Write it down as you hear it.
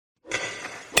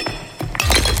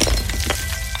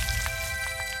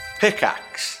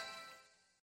Pickaxe.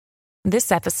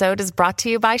 This episode is brought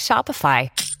to you by Shopify.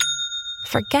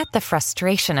 Forget the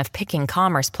frustration of picking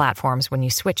commerce platforms when you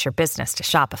switch your business to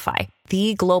Shopify,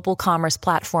 the global commerce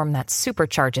platform that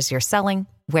supercharges your selling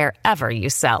wherever you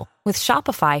sell. With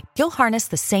Shopify, you'll harness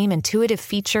the same intuitive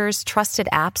features, trusted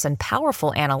apps, and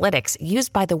powerful analytics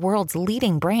used by the world's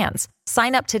leading brands.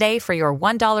 Sign up today for your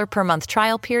 $1 per month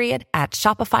trial period at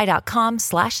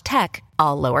shopify.com/tech,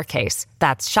 all lowercase.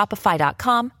 That's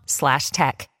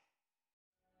shopify.com/tech.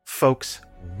 Folks,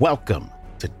 welcome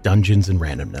to Dungeons and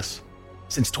Randomness.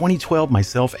 Since 2012,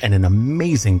 myself and an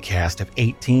amazing cast of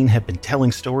 18 have been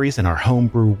telling stories in our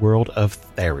homebrew world of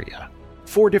Theria.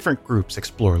 4 different groups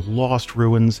explore lost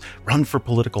ruins, run for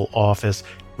political office,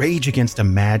 rage against a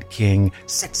mad king,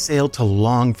 set sail to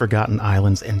long-forgotten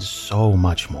islands, and so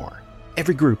much more.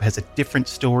 Every group has a different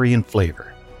story and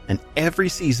flavor, and every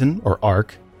season or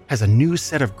arc has a new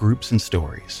set of groups and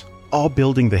stories, all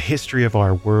building the history of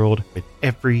our world with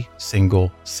every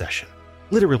single session.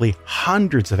 Literally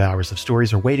hundreds of hours of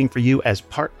stories are waiting for you as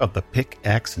part of the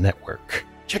Pickaxe Network.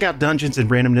 Check out Dungeons and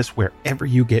Randomness wherever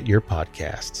you get your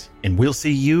podcasts, and we'll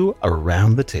see you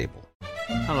around the table.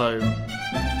 Hello,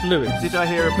 Lewis. Did I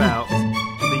hear about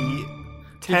the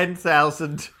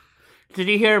 10,000... Did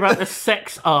you hear about the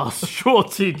sex arse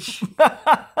shortage?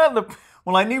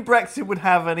 Well, I knew Brexit would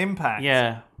have an impact.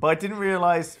 Yeah. But I didn't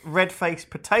realise red-faced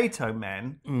potato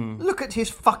men. Look at his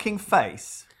fucking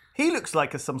face. He looks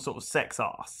like some sort of sex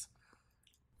arse.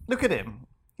 Look at him.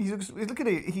 Look at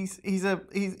it. He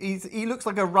looks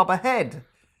like a rubber head.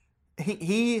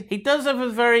 He does have a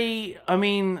very. I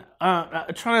mean,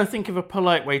 trying to think of a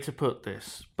polite way to put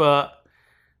this, but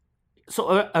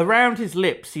sort of around his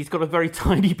lips, he's got a very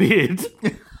tiny beard.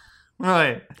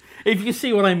 Right. If you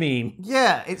see what I mean.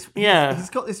 Yeah. He's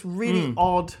got this really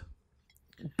odd,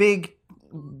 big,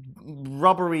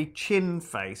 rubbery chin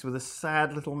face with a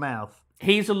sad little mouth.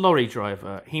 He's a lorry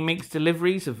driver. He makes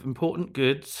deliveries of important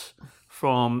goods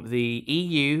from the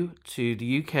EU to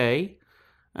the UK.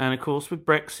 And of course, with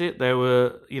Brexit, there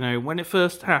were, when it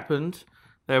first happened,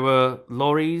 there were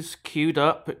lorries queued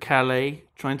up at Calais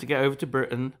trying to get over to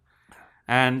Britain.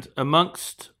 And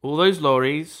amongst all those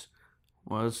lorries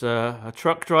was a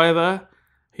truck driver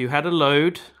who had a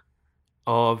load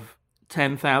of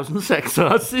 10,000 sex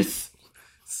arses.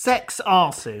 Sex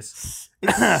arses.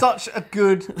 It's such a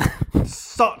good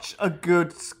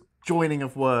joining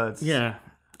of words. Yeah,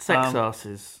 sex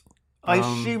arses. I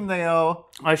assume they are...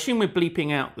 I assume we're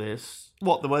bleeping out this.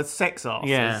 What, the word sex arses?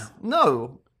 Yeah.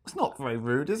 No, it's not very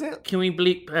rude, is it? Can we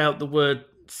bleep out the word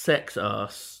sex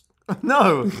arse?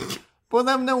 No. Well,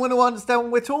 then no one will understand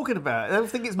what we're talking about. They'll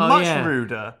think it's much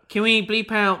ruder. Can we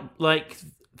bleep out,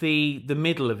 the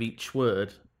middle of each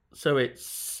word? So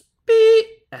it's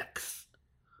X,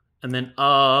 and then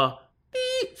R,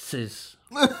 Cs.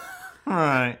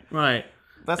 Right.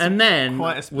 And then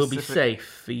we'll be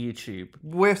safe for YouTube.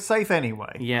 We're safe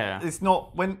anyway. Yeah. It's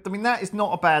not that is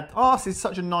not a bad. Arse is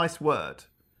such a nice word.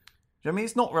 I mean,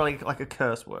 it's not really like a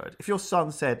curse word. If your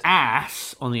son said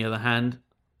ass, on the other hand,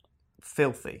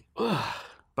 filthy.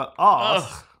 But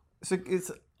arse, it's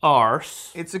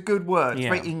arse. It's a good word. It's a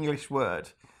very English word.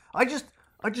 I just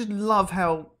love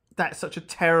how that's such a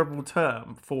terrible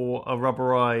term for a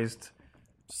rubberized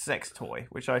sex toy,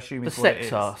 which I assume is what it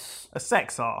is. A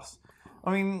sex arse.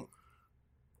 I mean,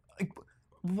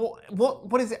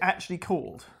 what is it actually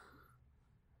called?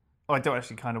 Oh, I don't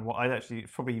actually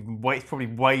it's probably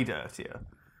way dirtier.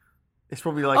 It's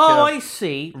probably like I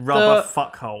see. Rubber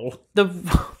fuckhole.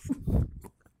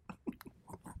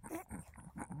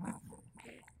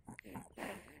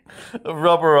 A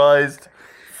rubberized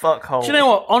fuckhole. Do you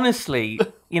know what? Honestly,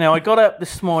 I got up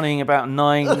this morning about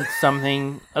 9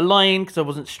 something, a line because I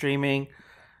wasn't streaming.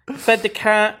 Fed the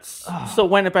cats, sort of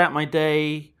went about my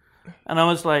day, and I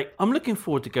was like, I'm looking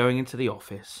forward to going into the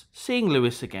office, seeing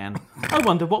Lewis again. I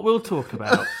wonder what we'll talk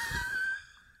about.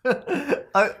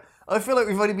 I feel like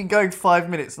we've only been going 5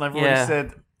 minutes, and I've already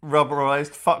said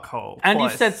rubberized fuckhole. And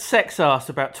twice. you said sex arse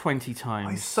about 20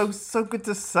 times. It's so good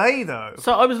to say, though.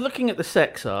 So I was looking at the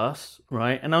sex arse,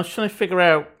 right, and I was trying to figure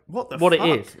out what it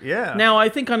is. Yeah. Now, I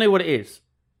think I know what it is,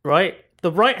 right?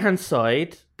 The right-hand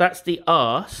side, that's the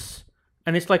arse.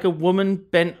 And it's like a woman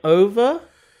bent over.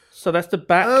 So that's the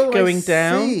back going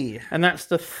down. And that's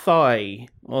the thigh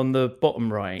on the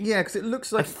bottom right. Yeah, because it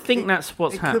looks like... I think that's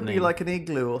what's happening. It could be like an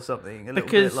igloo or something. A little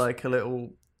bit like a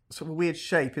little... sort of weird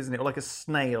shape, isn't it? Or like a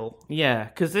snail. Yeah,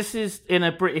 because this is in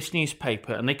a British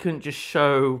newspaper and they couldn't just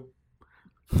show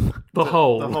The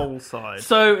whole. The whole side.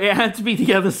 So it had to be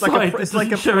the other side. It's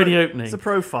like a show any opening. It's a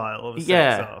profile of a sex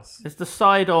ass. It's the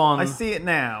side on. I see it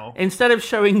now. Instead of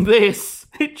showing this,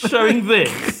 it's showing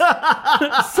this. So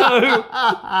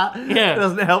It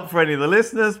doesn't help for any of the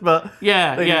listeners, but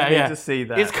they need to see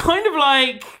that. It's kind of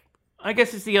like, I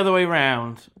guess it's the other way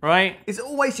around, right? It's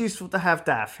always useful to have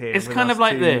Daff here. It's kind of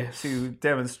like this to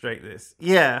demonstrate this.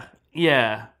 Yeah.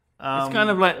 Yeah. It's kind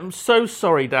of like, I'm so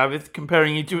sorry, David,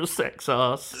 comparing you to a sex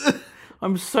ass.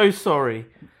 I'm so sorry.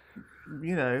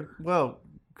 You know, well,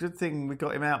 good thing we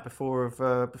got him out before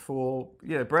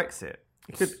Brexit.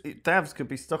 Davs could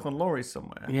be stuck on lorries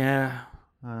somewhere. Yeah.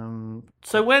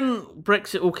 So when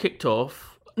Brexit all kicked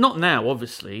off, not now,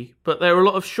 obviously, but there were a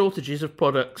lot of shortages of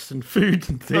products and food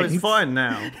and things. No, it's fine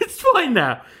now. It's fine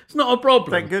now. It's not a problem.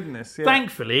 Thank goodness. Yeah.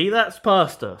 Thankfully, that's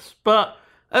past us. But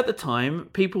at the time,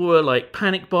 people were like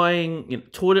panic buying,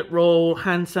 toilet roll,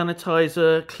 hand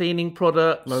sanitizer, cleaning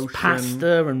products, lotion,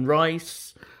 pasta and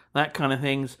rice, that kind of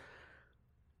things.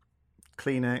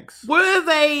 Kleenex.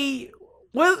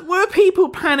 Were people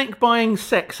panic buying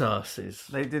sex asses?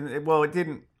 They didn't. Well, it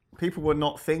didn't. People were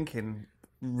not thinking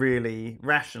really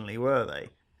rationally, were they?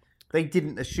 They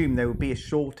didn't assume there would be a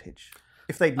shortage.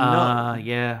 If they'd known.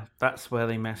 Yeah, that's where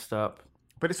they messed up.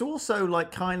 But it's also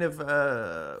like kind of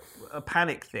a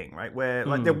panic thing, right? Where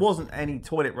like there wasn't any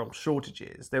toilet roll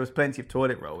shortages. There was plenty of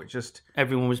toilet roll. It just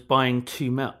everyone was buying too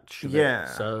much. Yeah.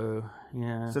 So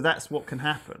that's what can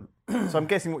happen. So I'm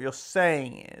guessing what you're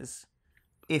saying is,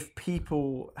 if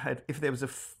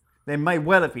there may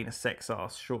well have been a sex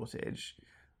ass shortage,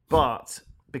 but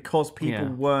because people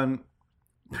weren't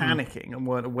panicking and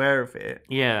weren't aware of it,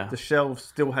 the shelves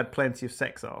still had plenty of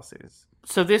sex asses.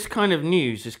 So this kind of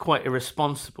news is quite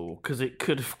irresponsible because it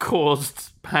could have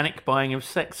caused panic buying of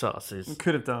sex asses. It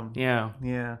could have done. Yeah.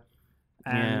 Yeah.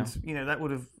 And, that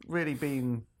would have really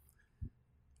been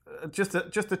just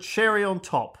a cherry on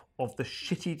top of the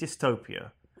shitty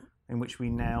dystopia in which we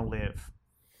now live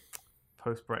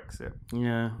post-Brexit.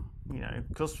 Yeah.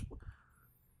 Because,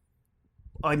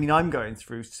 I'm going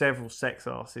through several sex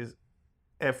asses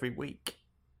every week.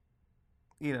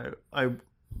 You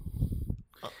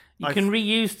can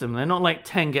reuse them. They're not like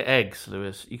Tenga eggs,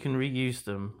 Lewis. You can reuse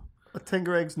them. A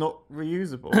Tenga egg's not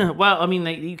reusable. Well,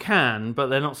 you can, but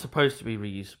they're not supposed to be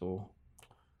reusable.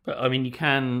 But, you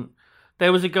can...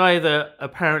 There was a guy that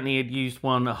apparently had used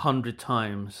one 100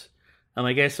 times. And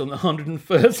I guess on the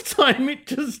 101st time, it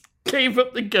just gave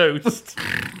up the ghost.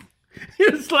 He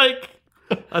was like,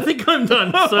 I think I'm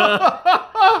done, sir.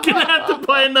 Gonna have to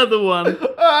buy another one.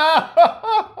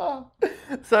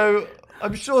 So...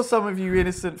 I'm sure some of you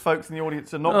innocent folks in the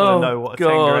audience are not going to know what a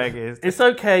Tenga egg is. It's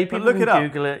okay. People look can it up.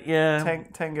 Google it. Yeah.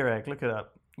 Tenga egg. Look it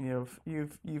up. You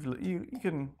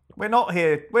can. We're not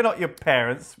here. We're not your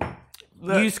parents.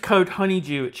 Use code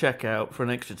Honeydew at checkout for an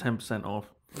extra 10% off.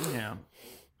 Yeah.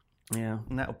 Yeah.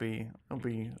 And that'll be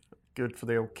good for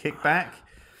the old kickback.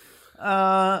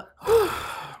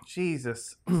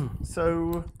 Jesus.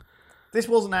 So. This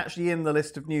wasn't actually in the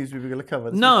list of news we were going to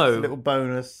cover. This was just a little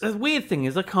bonus. The weird thing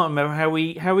is I can't remember how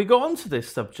we got onto this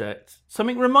subject.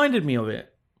 Something reminded me of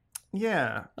it.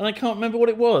 Yeah. And I can't remember what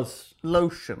it was.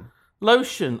 Lotion.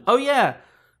 Oh, yeah.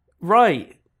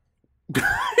 Right.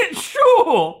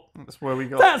 Sure. That's where we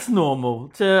got. That's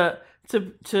normal. To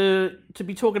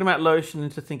be talking about lotion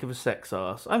and to think of a sex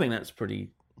ass. I think that's pretty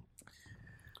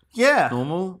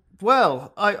normal.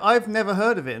 Well, I've never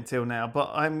heard of it until now,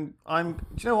 but do you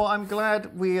know what? I'm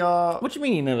glad we are... What do you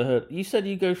mean you never heard? You said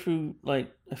you go through,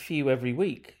 like, a few every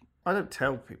week. I don't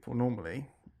tell people normally.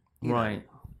 Right.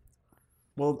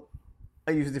 Well,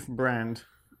 I use a different brand.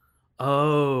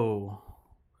 Oh.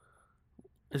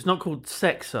 It's not called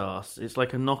Sex Ass. It's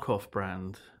like a knockoff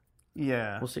brand.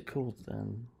 Yeah. What's it called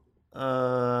then?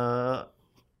 Fuck.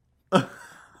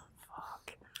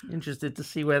 Interested to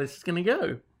see where this is going to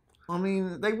go. They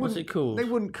wouldn't. What's it called? They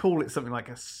wouldn't call it something like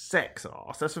a sex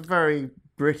arse. That's a very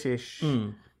British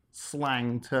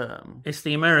slang term. It's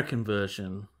the American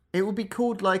version. It would be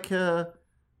called like it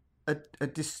would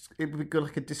be called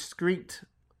like a discreet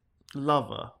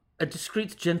lover. A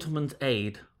discreet gentleman's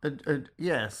aid.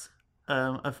 Yes.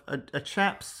 A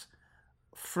chap's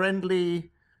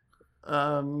friendly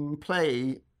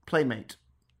playmate.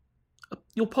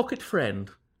 Your pocket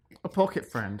friend. A pocket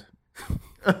friend.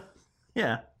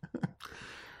 Yeah.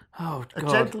 Oh, God.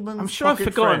 A gentleman's I'm sure I've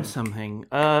forgotten friend. something.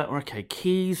 Okay,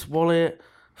 keys, wallet,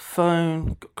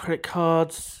 phone, credit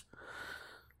cards.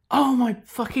 Oh, my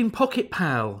fucking pocket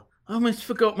pal. I almost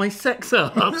forgot my sex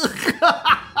ass.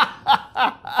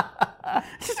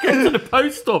 Just going to the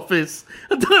post office.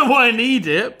 I don't know why I need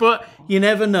it, but you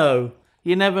never know.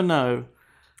 You never know.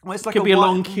 Well, it's like Could be a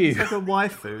long queue. It's like a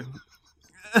waifu.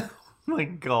 Oh my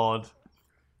God.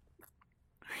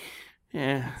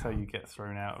 Yeah. That's how you get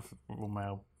thrown out of Royal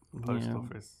Mail post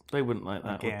office. They wouldn't like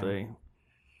that, Again. would they?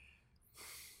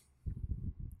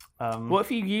 What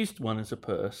if you used one as a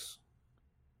purse?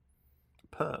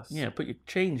 Purse? Yeah, put your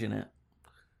change in it.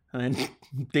 And then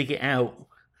dig it out.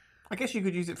 I guess you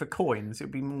could use it for coins. It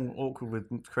would be more awkward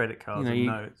with credit cards and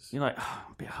notes. You're like,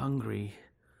 I'm a bit hungry.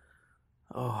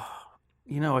 Oh,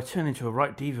 I turn into a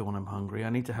right diva when I'm hungry. I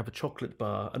need to have a chocolate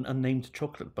bar, an unnamed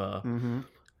chocolate bar. Mm-hmm.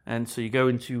 And so you go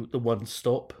into the one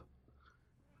stop.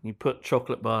 You put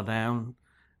chocolate bar down.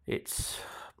 It's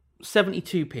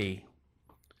 72p.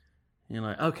 You're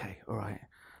like, okay, all right.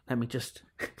 Let me just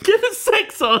get a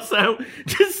sex ass out.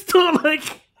 Just start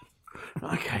like,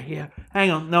 okay, yeah.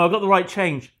 Hang on. No, I got the right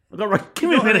change. Give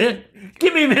me a minute.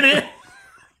 Give me a minute.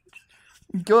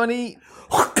 Go and eat.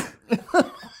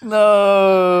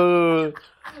 No.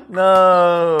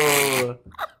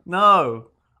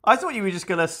 I thought you were just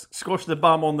going to squash the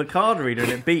bum on the card reader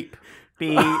and it beep.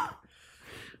 Beep.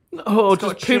 Oh,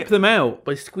 just poop them out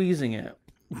by squeezing it.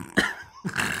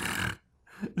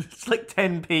 It's like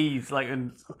 10p's.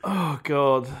 Oh,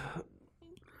 God.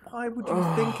 Why would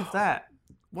you think of that?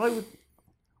 Who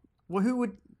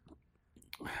would...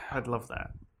 I'd love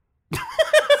that.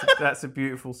 That's a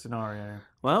beautiful scenario.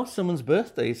 Well, someone's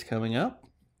birthday's coming up.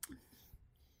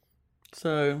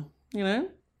 So,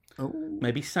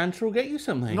 maybe Santa will get you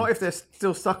something. Not if they're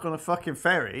still stuck on a fucking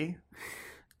ferry.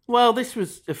 Well, this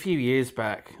was a few years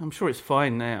back. I'm sure it's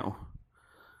fine now.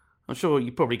 I'm sure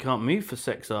you probably can't move for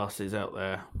sex asses out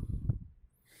there.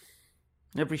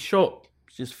 Every shop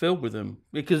is just filled with them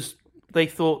because they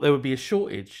thought there would be a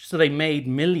shortage. So they made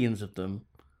millions of them.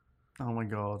 Oh my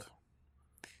God.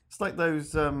 It's like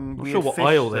those I'm weird sure what fish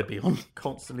aisle that they'd be on.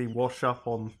 constantly wash up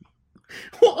on.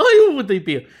 What aisle would they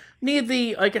be on? Near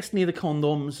the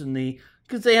condoms and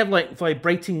because they have like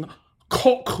vibrating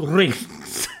cock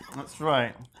rings. That's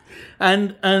right.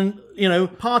 And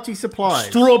Party supplies.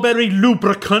 Strawberry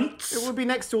lubricants. It would be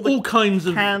next to all kinds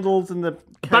of candles and the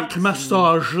back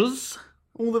massages.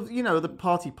 All the the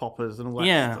party poppers and all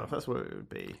that stuff. That's what it would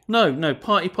be. No,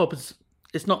 party poppers.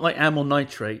 It's not like amyl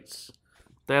nitrates.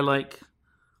 They're like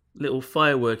little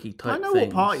fireworky type things. I know what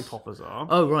party poppers are.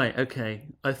 Oh, right, okay.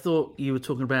 I thought you were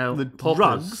talking about the poppers.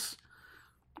 drugs.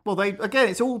 Well,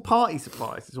 it's all party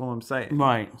supplies, is what I'm saying.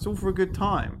 Right. It's all for a good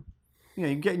time.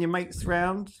 You're getting your mates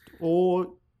round,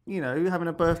 or, having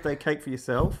a birthday cake for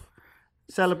yourself,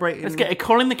 celebrating. Let's get a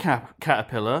Colin the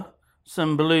Caterpillar,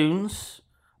 some balloons,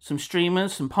 some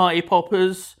streamers, some party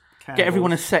poppers, candles. Get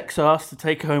everyone a sex ass to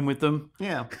take home with them.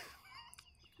 Yeah.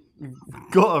 You've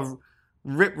got a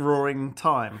rip-roaring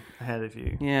time ahead of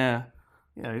you. Yeah.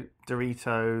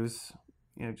 Doritos,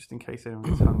 just in case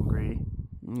anyone's hungry.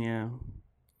 Yeah.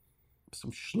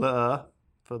 Some Schlur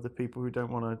for the people who don't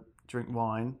want to drink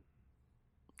wine.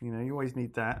 You always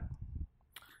need that.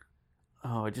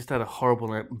 Oh, I just had a horrible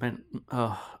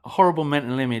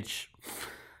mental image.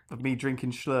 Of me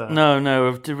drinking Schlur? No,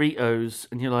 of Doritos.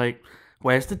 And you're like,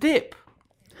 where's the dip?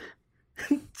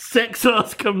 Sex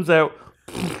ass comes out.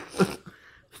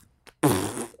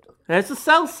 There's the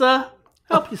salsa.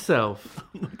 Help yourself.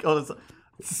 Oh my God,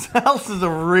 salsa's a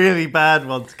really bad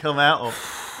one to come out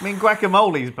of. I mean,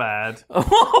 guacamole's bad.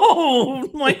 Oh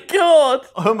my God.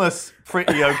 Hummus,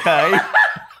 pretty okay.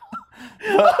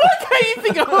 Okay, you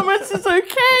think hummus is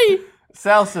okay?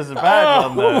 Salsa's a bad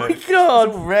one, though. Oh my God.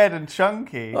 It's all red and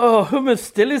chunky. Oh, hummus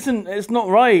still isn't. It's not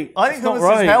right. I think it's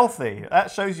hummus is healthy. That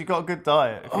shows you've got a good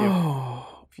diet if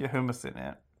you're hummus in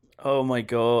it. Oh my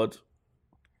God.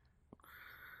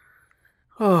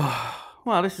 Oh,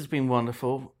 well, this has been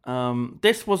wonderful.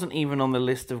 This wasn't even on the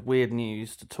list of weird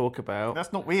news to talk about.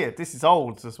 That's not weird. This is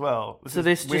olds as well. This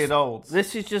is weird olds.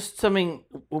 This is just something.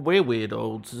 We're weird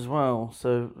olds as well,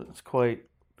 so it's quite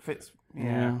fits.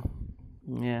 Yeah.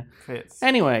 Fits.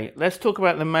 Anyway, let's talk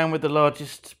about the man with the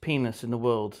largest penis in the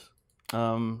world.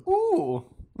 Ooh,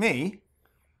 me?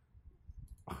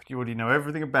 Oh, you already know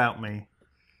everything about me.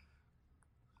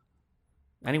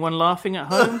 Anyone laughing at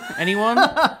home? Anyone?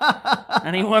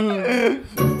 Anyone?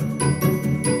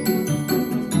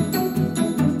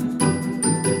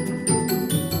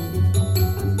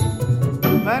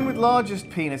 Man with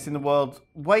largest penis in the world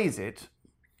weighs it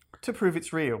to prove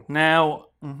it's real. Now,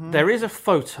 there is a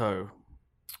photo.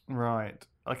 Right.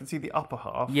 I can see the upper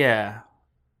half. Yeah.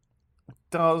 It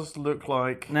does look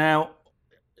like... Now,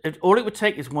 all it would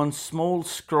take is one small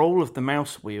scroll of the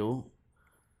mouse wheel.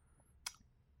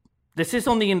 This is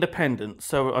on the Independent,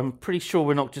 so I'm pretty sure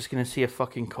we're not just going to see a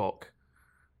fucking cock.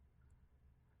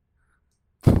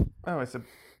 Oh, it's a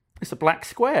It's a black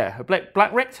square, a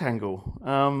black rectangle.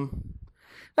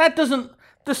 That doesn't.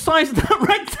 The size of that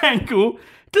rectangle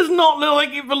does not look like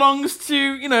it belongs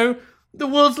to, the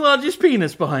world's largest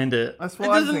penis behind it. That's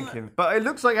what I'm thinking. But it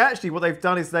looks like actually what they've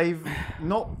done is they've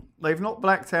not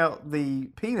blacked out the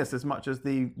penis as much as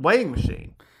the weighing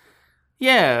machine.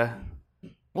 Yeah.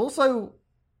 Also,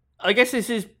 I guess this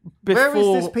is before...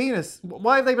 Where is this penis?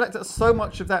 Why have they blacked out so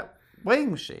much of that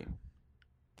weighing machine?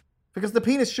 Because the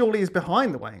penis surely is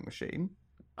behind the weighing machine.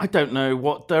 I don't know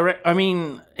what direct... I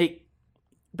mean,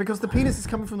 Because the penis is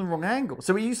coming from the wrong angle.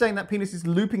 So are you saying that penis is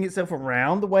looping itself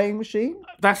around the weighing machine?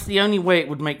 That's the only way it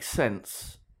would make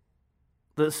sense.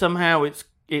 That somehow it's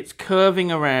curving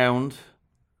around.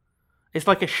 It's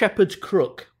like a shepherd's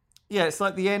crook. Yeah, it's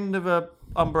like the end of a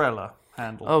umbrella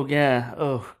handle. Oh, yeah.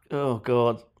 Oh,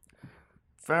 God.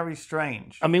 Very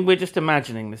strange. I mean, we're just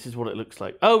imagining this is what it looks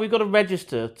like. Oh, we've got to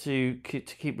register to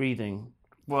keep reading.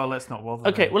 Well, let's not bother.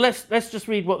 Okay, then. well, let's just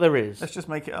read what there is. Let's just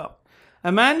make it up.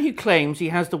 A man who claims he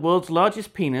has the world's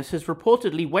largest penis has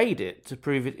reportedly weighed it to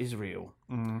prove it is real.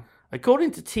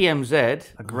 According to TMZ...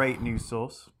 A great news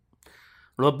source.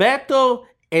 Roberto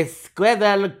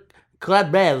Esqueda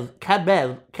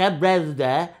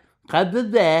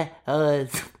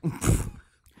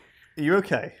Are you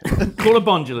okay? Call a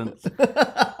bondulance.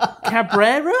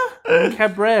 Cabrera,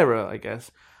 I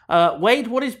guess. Weighed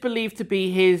what is believed to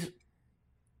be his...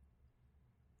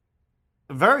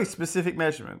 A very specific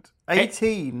measurement.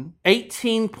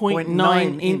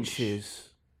 18.9 inches.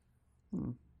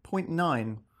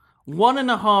 0.9.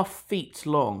 1.5 feet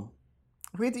long.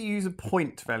 Weird that you use a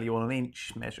point value on an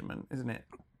inch measurement, isn't it?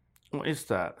 What is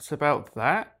that? It's about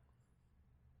that.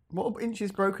 What are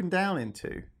inches broken down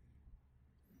into?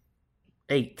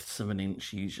 Eighths of an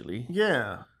inch, usually.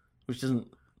 Yeah. Which doesn't...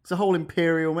 It's a whole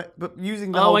imperial... but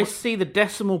using the Oh, whole... I see. The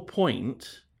decimal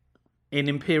point in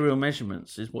imperial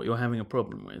measurements is what you're having a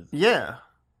problem with. Yeah.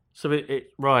 So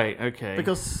it right, okay.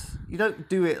 Because you don't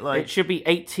do it like... It should be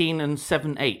 18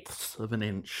 7/8 of an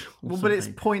inch. Well, but it's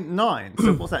 0.9.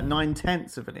 So what's that?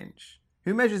 9/10 of an inch.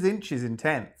 Who measures inches in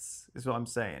tenths? Is what I'm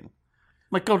saying.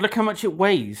 My God, look how much it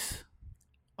weighs.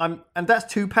 And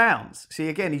that's £2. See,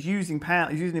 again, he's using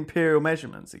pound. He's using imperial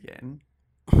measurements again.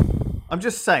 I'm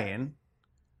just saying.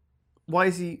 Why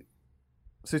is he?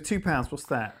 So £2. What's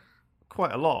that?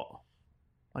 Quite a lot,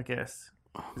 I guess.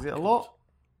 Is it a lot?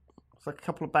 It's like a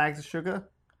couple of bags of sugar.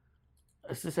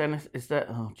 Is that?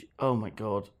 Oh my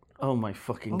God. Oh my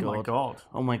fucking God. Oh my God.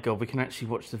 Oh my God. We can actually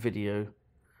watch the video.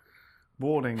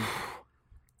 Warning.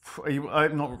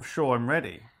 I'm not sure I'm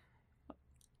ready.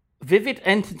 Vivid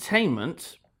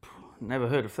Entertainment. Never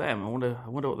heard of them. I wonder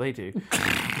what they do.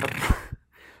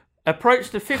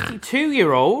 Approached a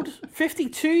 52-year-old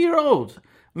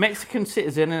Mexican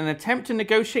citizen in an attempt to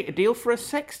negotiate a deal for a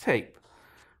sex tape.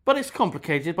 But it's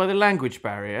complicated by the language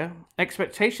barrier,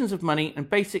 expectations of money, and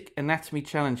basic anatomy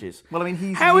challenges. Well, I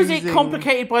mean, How is it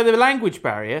complicated by the language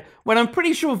barrier when I'm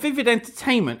pretty sure Vivid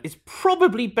Entertainment is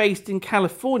probably based in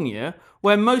California,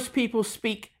 where most people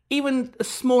speak even a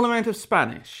small amount of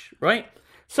Spanish, right?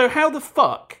 So how the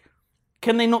fuck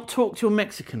can they not talk to a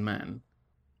Mexican man?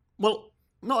 Well,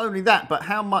 not only that, but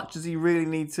how much does he really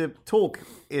need to talk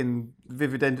in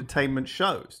Vivid Entertainment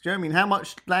shows? Do you know what I mean? How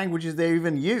much language is there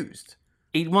even used?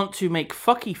 He'd want to make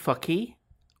fucky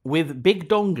with Big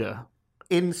Donga.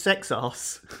 In sex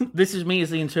ass. This is me as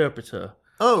the interpreter.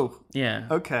 Oh. Yeah.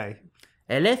 Okay.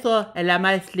 El eso es la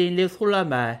más linda sola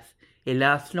más. Y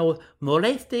las no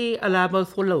moleste a la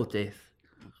más solotes.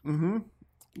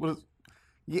 Well,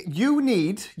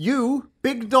 you,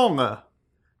 Big Donga.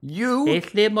 You...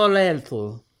 Es le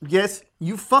molesto. Yes,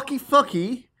 you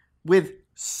fucky with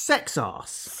sex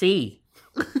ass. Sí.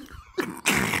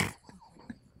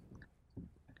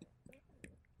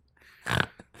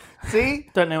 See?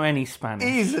 Don't know any Spanish.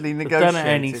 Easily negotiated. Don't know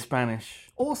any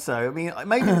Spanish. Also, I mean,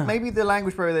 maybe the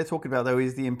language barrier they're talking about, though,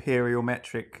 is the imperial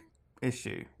metric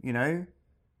issue, you know?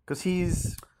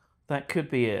 Because That could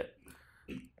be it.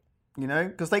 You know?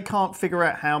 Because they can't figure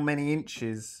out how many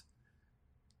inches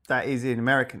that is in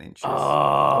American inches.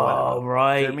 Oh,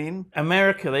 right. Do you know what I mean?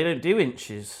 America, they don't do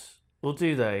inches. Or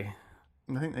do they?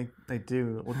 I think they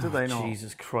do. Or do they not?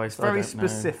 Jesus Christ, It's very I don't know.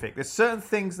 specific. There's certain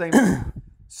things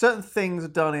certain things are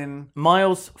done in...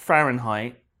 Miles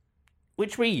Fahrenheit,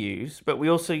 which we use, but we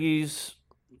also use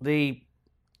the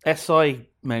SI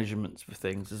measurements for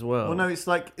things as well. Well, no,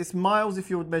 it's miles if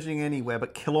you're measuring anywhere,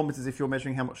 but kilometers if you're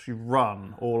measuring how much you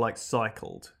run or like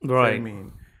cycled. Right. Do you know what I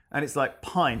mean? And it's like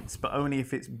pints, but only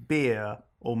if it's beer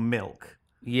or milk.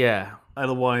 Yeah.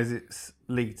 Otherwise, it's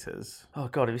litres. Oh,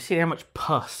 God, have you seen how much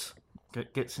pus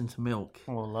gets into milk?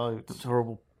 Oh, loads. It's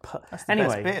horrible pus. That's the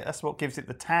Anyway, best bit. That's what gives it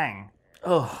the tang.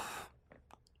 Oh,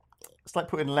 It's like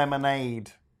putting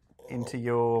lemonade into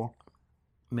your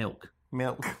milk.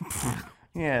 milk.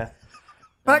 Yeah.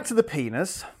 Back to the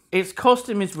penis. It's cost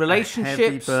him his Heavy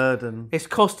relationships. burden. It's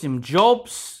cost him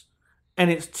jobs. And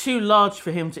it's too large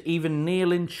for him to even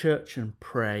kneel in church and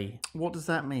pray. What does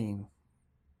that mean?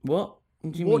 What?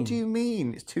 What do you What mean? do you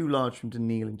mean it's too large for him to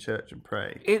kneel in church and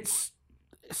pray? It's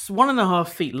 1.5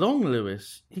 feet long,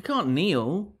 Lewis. He can't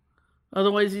kneel.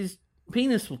 Otherwise his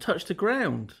penis will touch the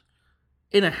ground.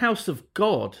 In a house of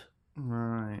God.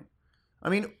 Right. I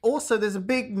mean, also there's a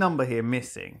big number here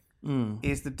missing. Mm.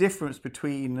 Is the difference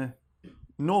between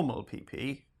normal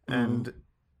PP and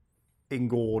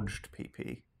engorged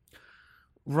PP.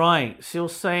 Right. So you're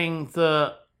saying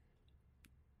that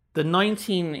the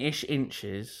 19-ish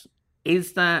inches,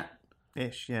 is that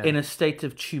Ish, yeah. in a state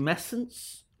of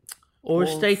tumescence? Or a Or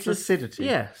state flaccidity. of...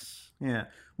 Yes. Yeah.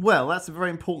 Well, that's a very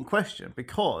important question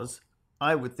because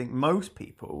I would think most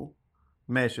people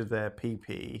measure their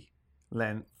PP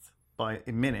length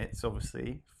in minutes,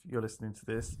 obviously, if you're listening to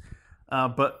this,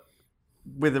 but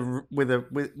with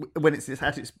when it's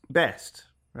at its best,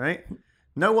 right?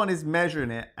 No one is measuring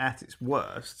it at its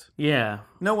worst. Yeah.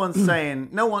 No one's saying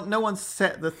no one's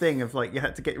set the thing of like you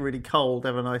had to get really cold,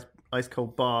 have a nice ice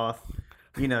cold bath,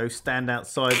 stand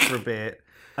outside for a bit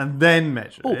and then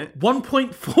measure it.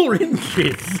 1.4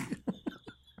 inches.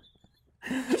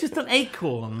 It's just an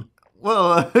acorn.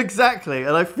 Well, exactly,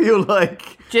 and I feel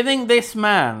like Do you think this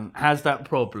man has that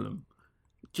problem?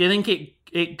 Do you think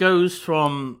it goes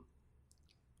from,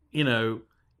 the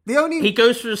only he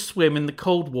goes for a swim in the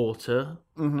cold water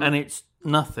and it's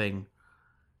nothing.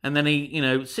 And then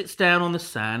he, sits down on the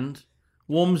sand,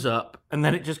 warms up, and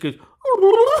then it just goes...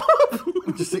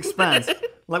 it just expands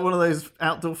like one of those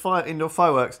indoor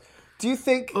fireworks. Do you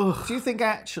think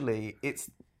actually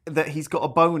it's that he's got a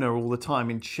boner all the time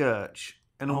in church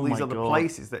and all these my other God.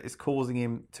 places that is causing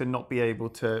him to not be able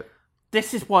to?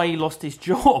 This is why he lost his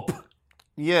job.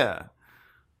 Yeah.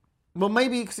 Well,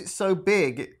 maybe because it's so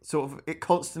big, it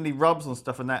constantly rubs on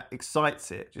stuff and that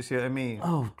excites it. Do you see what I mean?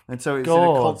 Oh, and so it's in a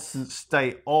God. constant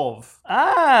state of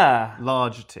Ah,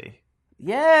 largety.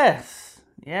 yes.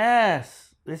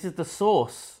 This is the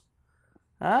source.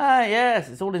 Ah, yes.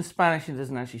 It's all in Spanish and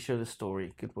doesn't actually show the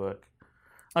story. Good work.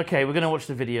 Okay, we're going to watch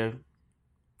the video.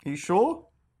 Are you sure?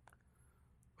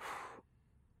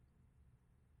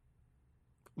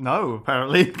 No,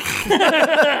 apparently.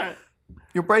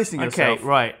 You're bracing yourself. Okay,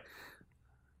 right.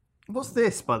 What's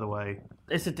this, by the way?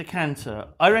 It's a decanter.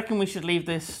 I reckon we should leave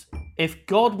this. If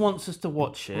God wants us to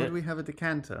watch Why it, do we have a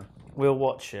decanter? we'll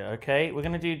watch it. Okay, we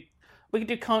can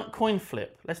do coin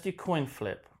flip. Let's do coin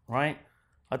flip, right?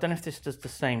 I don't know if this does the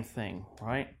same thing,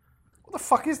 right? What the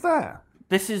fuck is that?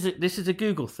 This is a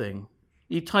Google thing.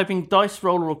 You type in dice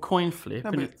roller or coin flip, No,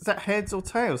 and but is that heads or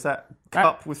tails? That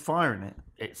cup with fire in it?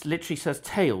 it literally says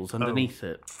tails underneath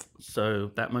it. So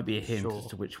that might be a hint as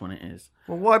to which one it is.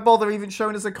 Well, why bother even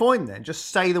showing us a coin then? Just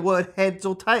say the word heads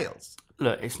or tails.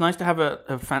 Look, it's nice to have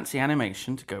a fancy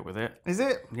animation to go with it. Is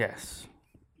it? Yes.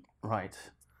 Right.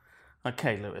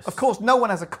 Okay, Lewis. Of course, no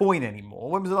one has a coin anymore.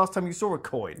 When was the last time you saw a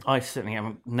coin? I certainly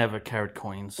haven't never carried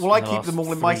coins. Well, I in the keep them last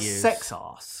all in my 3 years. sex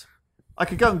arse. I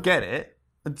could go and get it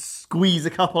and squeeze a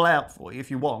couple out for you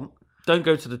if you want. Don't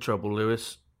go to the trouble,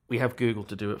 Lewis. We have Google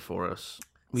to do it for us.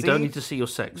 We See? don't need to see your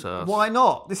sex ass. Why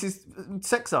not?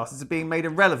 Sex arses are being made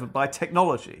irrelevant by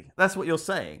technology. That's what you're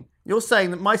saying. You're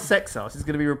saying that my sex arse is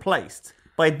going to be replaced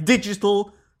by a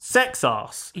digital sex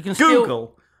arse. You can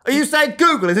Google. Are you saying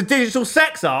Google is a digital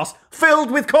sex arse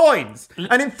filled with coins?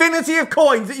 An infinity of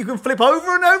coins that you can flip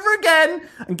over and over again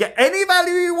and get any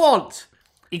value you want.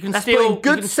 You can That's steal putting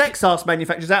good sex arse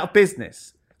manufacturers out of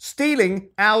business. Stealing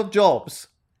our jobs.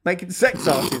 Making sex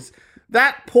arses.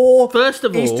 That poor First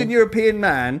of all- Eastern European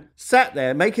man sat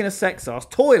there making a sex arse,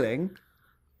 toiling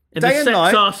in day the and sex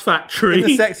night ass factory. in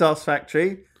the sex arse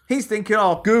factory. He's thinking,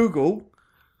 Google.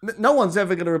 No one's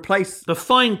ever going to replace the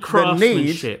fine need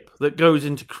craftsmanship that goes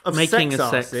into of making sex a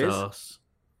sex arses. ass.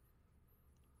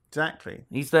 Exactly.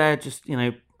 He's there just,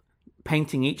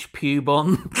 painting each pube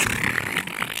on.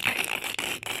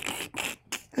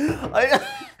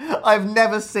 I've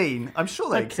never seen, I'm sure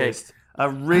they Okay. exist, a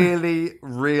really,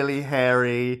 really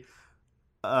hairy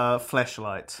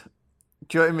fleshlight.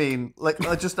 Do you know what I mean?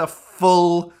 Like just a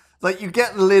full, like you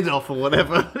get the lid off or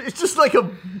whatever. It's just like a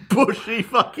bushy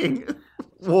fucking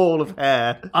wall of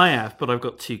hair. I have, but I've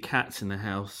got 2 cats in the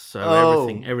house, so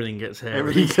Oh. everything gets hairy.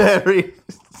 Everything's hairy.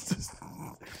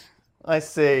 I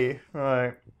see.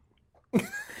 Right.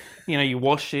 You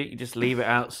wash it, you just leave it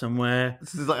out somewhere.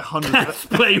 This is like hundreds Cats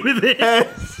play with it.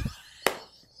 of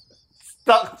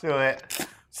stuck to it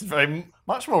It's very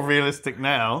much more realistic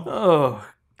now. Oh,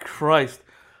 Christ.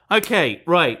 Okay,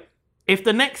 right. If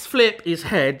the next flip is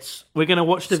heads, we're going to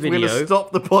watch the video. We're going to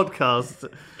stop the podcast.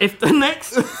 If the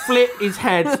next flip is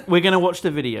heads, we're going to watch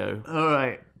the video. All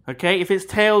right. Okay? If it's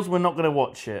tails, we're not going to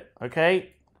watch it.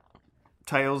 Okay?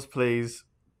 Tails, please.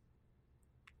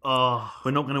 Oh,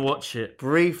 We're not going to watch it.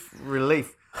 brief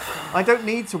relief. I don't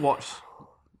need to watch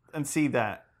and see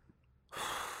that.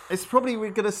 It's probably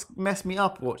going to mess me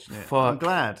up watching it. I'm Fuck.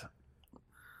 glad.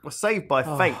 We're saved by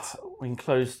fate. We can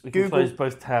close Google- close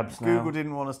both tabs now. Google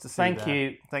didn't want us to see Thank that.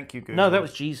 you. Thank you, Google. No, that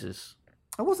was Jesus.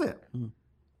 Oh, was it? You're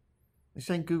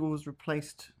saying Google was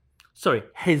replaced? Sorry,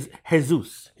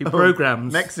 Jesus. Who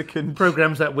programs Mexican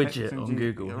programs that widget Mexican on Jew-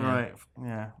 Google. Yeah. Right.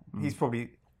 Yeah. He's probably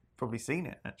seen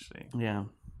it, actually. Yeah.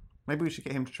 Maybe we should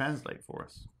get him to translate for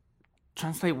us.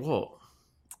 Translate what?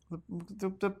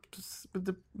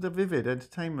 The Vivid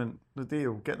Entertainment, the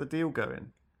deal. Get the deal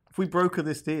going. If we broker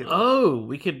this deal, Oh,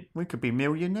 we could. we could be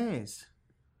millionaires.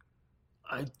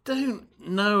 I don't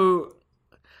know.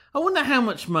 I wonder how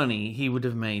much money he would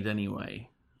have made anyway.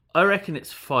 I reckon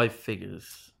it's 5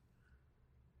 figures.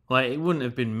 Like, it wouldn't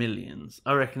have been millions.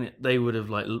 I reckon they would have,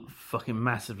 like, fucking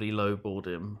massively lowballed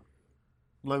him.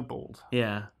 Lowballed.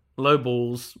 Yeah. Low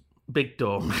balls, big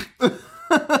dog.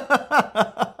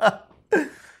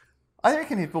 I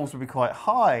reckon his balls would be quite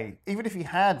high, even if he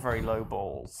had very low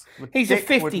balls. The He's a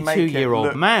dick would make it 52-year-old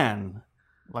look man.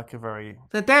 like a very...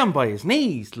 They're down by his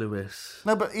knees, Lewis.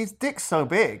 No, but his dick's so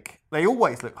big, they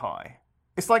always look high.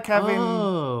 It's like having,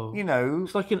 Oh. you know...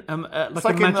 It's like like It's a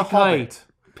like in The Magic Eye Hobbit.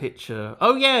 picture.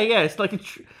 Oh, yeah, it's like a...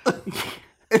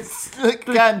 It's like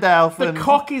Gandalf The and...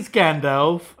 cock is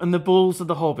Gandalf and the balls are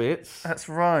the hobbits. That's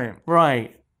right.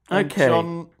 Right. And Okay.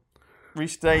 John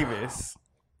Rhys Davis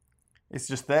is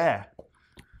just there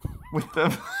with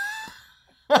them.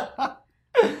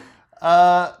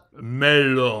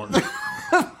 Melon.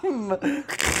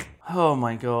 Oh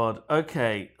my god.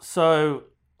 Okay. So,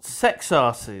 sex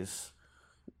asses.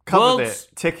 Covered World's-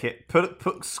 it. Tick it.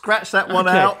 Put. Scratch that one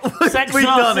Okay. out. Sex We've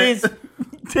done asses. it.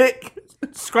 Tick.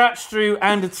 Scratch through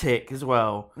and a tick as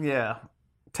well. Yeah.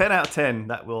 10 out of 10,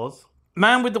 that was.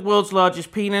 Man with the world's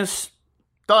largest penis.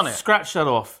 Done it. Scratch that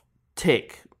off.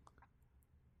 Tick.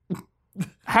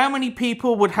 How many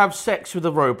people would have sex with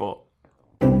a robot?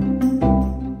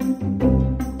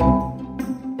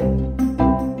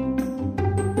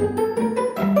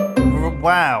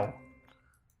 Wow.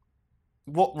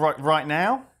 What, right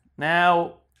now?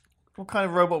 Now, What kind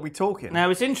of robot are we talking?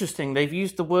 it's interesting. They've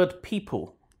used the word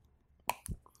people.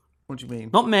 What do you mean?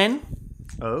 Not men,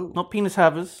 Oh. not penis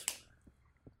havers.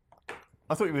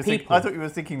 I thought you were people.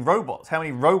 thinking robots. How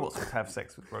many robots would have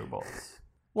sex with robots?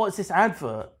 What is this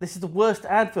advert? This is the worst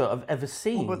advert I've ever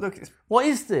seen. But look, What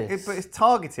is this? but it's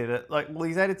targeted at like all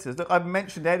these editors. Look, I've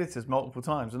mentioned editors multiple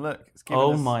times, and look, it's given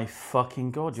Oh us my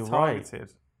fucking god, you're right.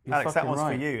 targeted. You're Alex, that fucking one's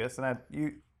right. for you. That's an ad.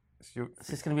 It's your, Is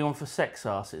this going to be one for sex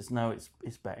asses? No, it's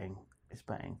betting. It's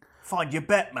betting. find your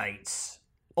bet mates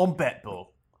on BetBull.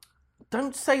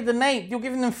 Don't say the name. You're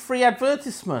giving them free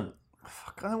advertisement.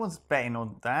 Fuck, no one's betting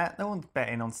on that. No one's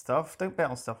betting on stuff. Don't bet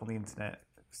on stuff on the internet.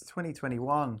 It's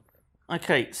 2021.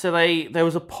 Okay, so there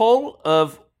was a poll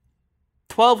of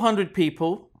 1,200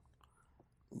 people.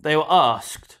 They were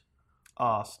asked,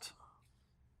 Asked.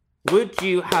 would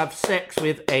you have sex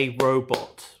with a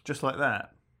robot? Just like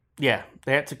that. Yeah,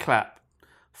 they had to clap.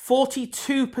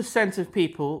 42% of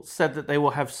people said that they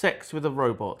will have sex with a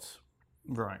robot.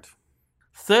 Right.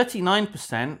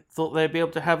 39% thought they'd be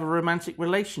able to have a romantic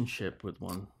relationship with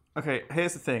one. Okay,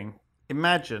 here's the thing.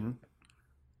 Imagine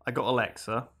I got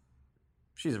Alexa.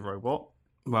 She's a robot.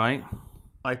 Right.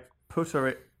 I put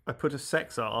a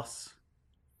sex ass.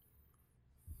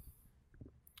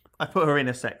 I put her in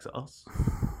a sex ass.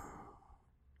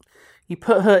 You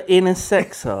put her in a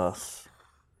sex ass.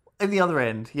 In the other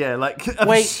end, yeah, like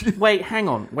Wait, hang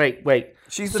on. Wait.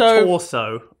 she's the So-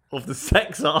 torso of the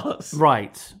sex ass.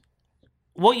 Right.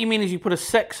 What you mean is you put a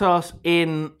sex ass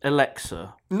in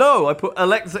Alexa. No, I put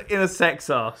Alexa in a sex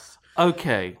ass.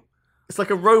 Okay. It's like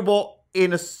a robot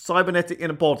in a cybernetic in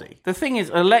a body. The thing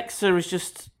is, Alexa is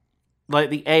just like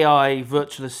the AI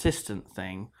virtual assistant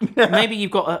thing. Maybe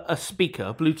you've got a speaker,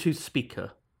 a Bluetooth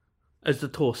speaker, as the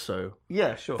torso.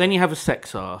 Yeah, sure. Then you have a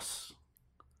sex ass.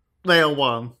 They are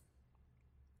one.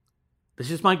 This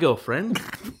is my girlfriend,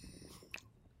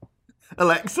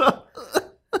 Alexa.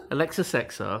 Alexa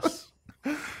sex ass.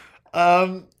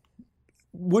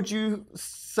 Would you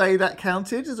say that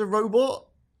counted as a robot?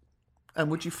 And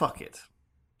would you fuck it?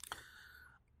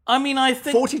 I mean, I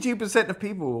think 42% of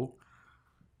people.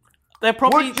 they're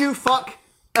probably Would you fuck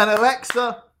an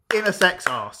Alexa in a sex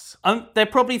ass? they're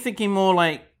probably thinking more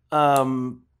like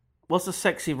what's a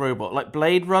sexy robot? Like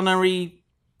Blade Runner-y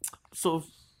sort of...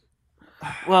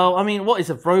 Well, I mean, what is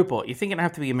a robot? You're thinking it'd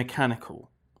have to be a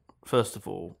mechanical, first of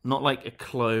all. Not like a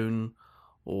clone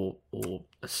or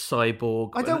a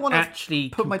cyborg. I don't want to actually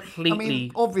put completely... I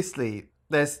mean, obviously,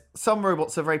 there's some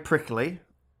robots are very prickly.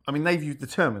 I mean, they've used the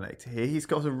Terminator here. He's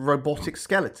got a robotic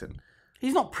skeleton.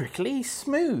 He's not prickly, he's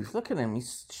smooth. Look at him,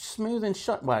 he's smooth and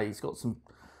shut. Well, he's got some...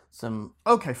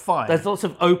 Okay, fine. There's lots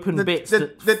of open bits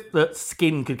that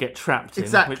skin could get trapped in.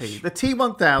 Exactly. The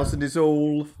T-1000 is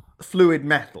all fluid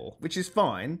metal, which is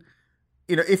fine.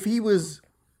 You know, if he was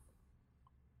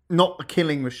not a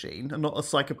killing machine and not a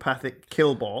psychopathic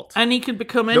killbot... And he could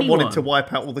become that anyone. wanted to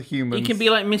wipe out all the humans... He can be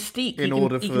like Mystique. In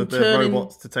order for the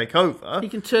robots to take over. He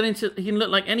can look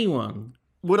like anyone.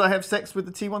 Would I have sex with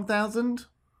the T-1000?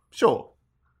 Sure.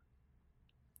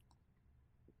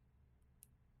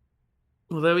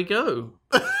 Well, there we go.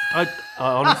 I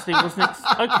honestly wasn't...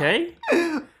 Okay.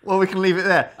 Well, we can leave it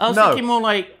there. I was thinking more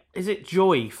like, is it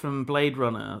Joy from Blade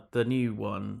Runner, the new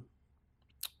one?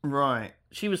 Right.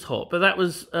 She was hot, but that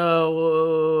was...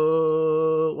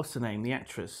 what's her name? The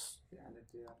actress.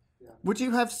 Would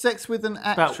you have sex with an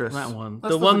actress? That one.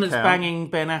 The one that's banging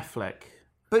Ben Affleck.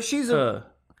 But she's her.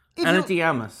 Anna de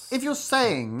Armas. If you're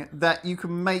saying that you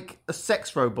can make a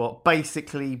sex robot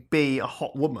basically be a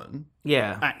hot woman...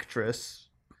 Yeah. Actress,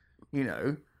 you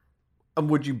know, and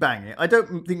would you bang it? I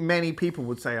don't think many people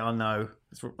would say, oh no,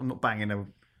 I'm not banging a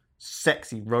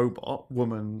sexy robot,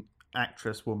 woman,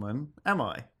 actress, woman, am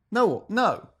I? No.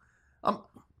 A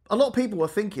lot of people are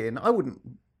thinking, I wouldn't,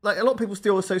 like, a lot of people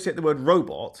still associate the word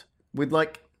robot with,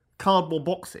 like, cardboard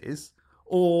boxes,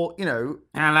 or, you know...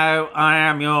 Hello, I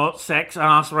am your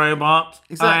sex-ass robot.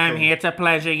 Exactly. I am here to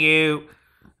pleasure you.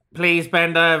 Please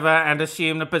bend over and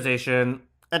assume the position.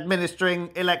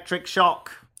 Administering electric shock.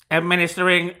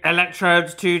 Administering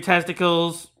electrodes to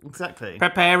testicles. Exactly.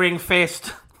 Preparing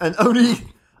fist. And only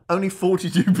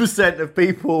 42% of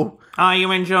people... Are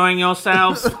you enjoying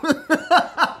yourselves?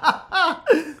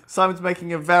 Simon's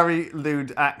making a very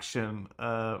lewd action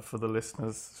for the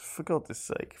listeners. For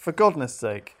goodness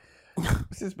sake.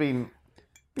 This has been...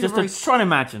 Just try and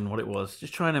imagine what it was.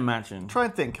 Just try and imagine. Try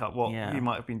and think up what you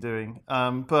might have been doing.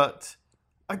 But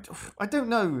I don't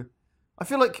know. I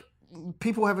feel like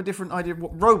people have a different idea of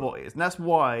what robot is, and that's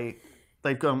why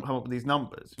they've come up with these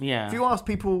numbers. Yeah. If you ask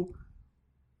people,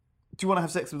 do you want to have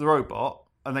sex with a robot?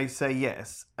 And they say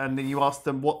yes. And then you ask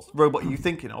them, what robot are you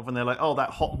thinking of? And they're like, oh,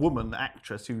 that hot woman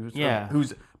actress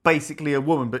who's basically a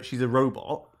woman, but she's a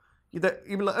robot. You'd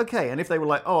be like, okay. And if they were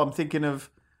like, oh, I'm thinking of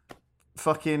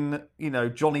fucking, you know,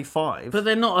 Johnny Five. But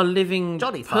they're not a living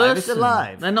Johnny person. Five is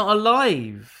alive. They're not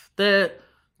alive.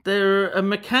 They're a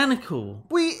mechanical.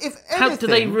 If anything, how do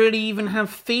they really even have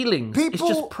feelings? It's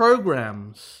just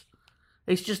programs.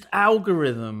 It's just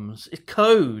algorithms. It's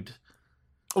code.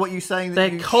 What are you saying?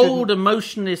 They're cold,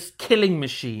 emotionless killing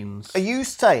machines. Are you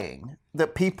saying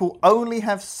that people only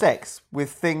have sex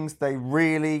with things they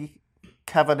really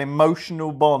have an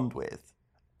emotional bond with,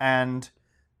 and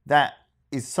that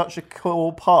is such a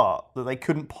core part that they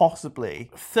couldn't possibly...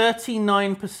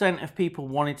 39% of people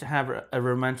wanted to have a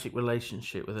romantic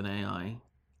relationship with an AI.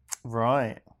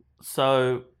 Right.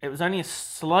 So it was only a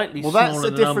slightly smaller number. Well,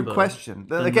 that's a different question.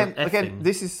 Again,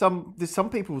 this is some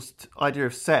people's idea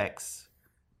of sex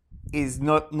is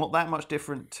not that much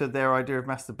different to their idea of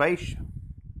masturbation.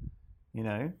 You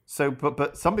know? So,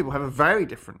 but some people have a very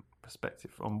different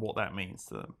perspective on what that means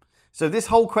to them. So this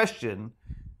whole question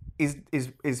is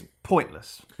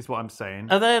pointless, is what I'm saying.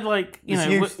 Are there like, you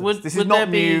know, this is not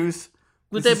news.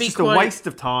 Would this there is be just a waste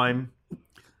of time.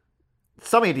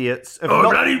 Some idiots have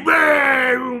not...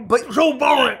 But so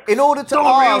bollocks. In order to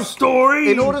ask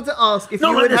if not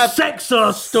you like would the have sex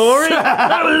story.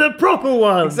 That was a proper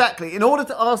one. Exactly. In order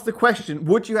to ask the question,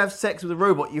 would you have sex with a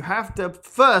robot, you have to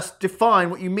first define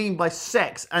what you mean by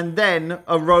sex and then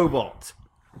a robot.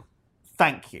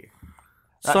 Thank you.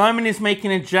 Simon is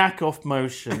making a jack-off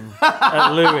motion at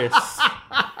Lewis.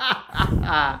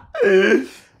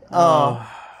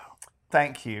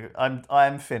 Thank you. I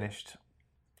am finished.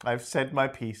 I've said my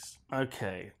piece.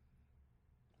 Okay.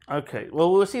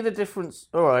 Well, we'll see the difference.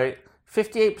 All right.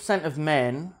 48% of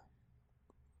men...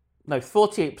 No,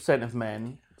 48% of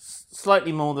men,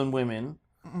 slightly more than women.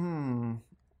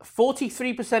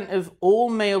 43% of all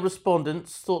male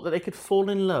respondents thought that they could fall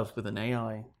in love with an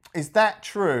AI. Is that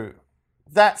true?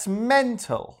 That's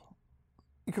mental.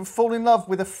 You can fall in love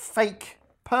with a fake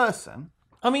person.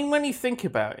 I mean, when you think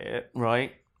about it,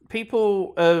 right?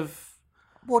 People have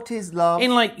What is love?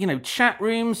 In like, chat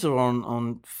rooms or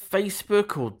on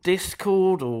Facebook or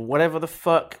Discord or whatever the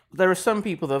fuck, there are some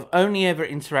people that have only ever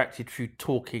interacted through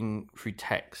talking through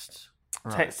text.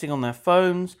 Right. Texting on their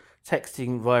phones,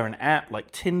 texting via an app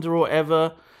like Tinder or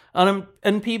whatever.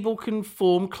 And people can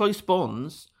form close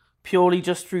bonds purely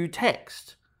just through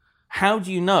text. How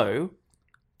do you know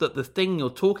that the thing you're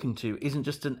talking to isn't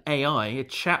just an AI, a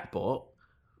chatbot?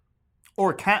 Or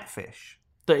a catfish.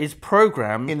 That is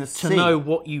programmed to sea. Know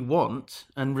what you want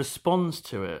and responds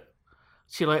to it.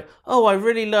 So you're like, oh, I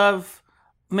really love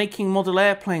making model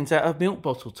airplanes out of milk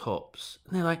bottle tops.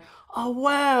 And they're like, oh,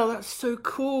 wow, that's so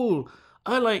cool.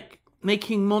 I like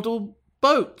making model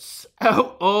boats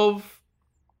out of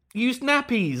used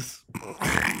nappies.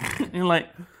 And you're like,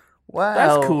 wow,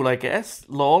 that's cool, I guess.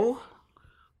 Lol.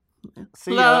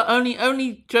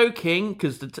 Only joking,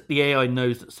 because the AI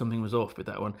knows that something was off with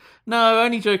that one. No,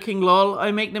 only joking, lol.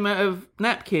 I make them out of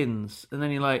napkins. And then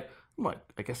you're like, well,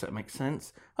 I guess that makes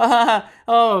sense.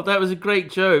 Oh, that was a great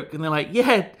joke. And they're like,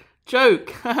 yeah,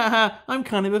 joke. I'm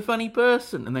kind of a funny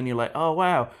person. And then you're like, oh,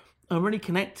 wow, I'm really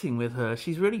connecting with her.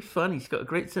 She's really funny. She's got a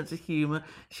great sense of humor.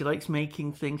 She likes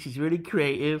making things. She's really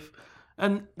creative.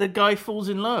 And the guy falls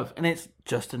in love. And it's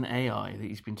just an AI that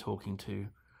he's been talking to.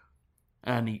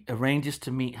 And he arranges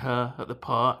to meet her at the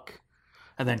park.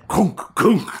 And then,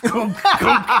 walking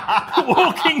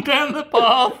down the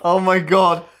path. Oh my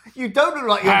God. You don't look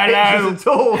like your pictures at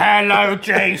all. Hello,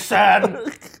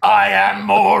 Jason. I am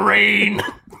Maureen.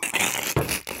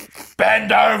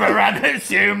 Bend over and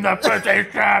assume the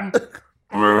position.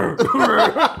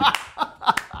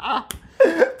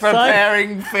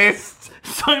 Preparing fist.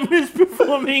 Simon is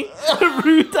performing a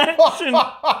rude action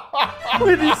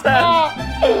with his hand.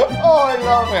 Oh, I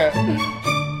love it.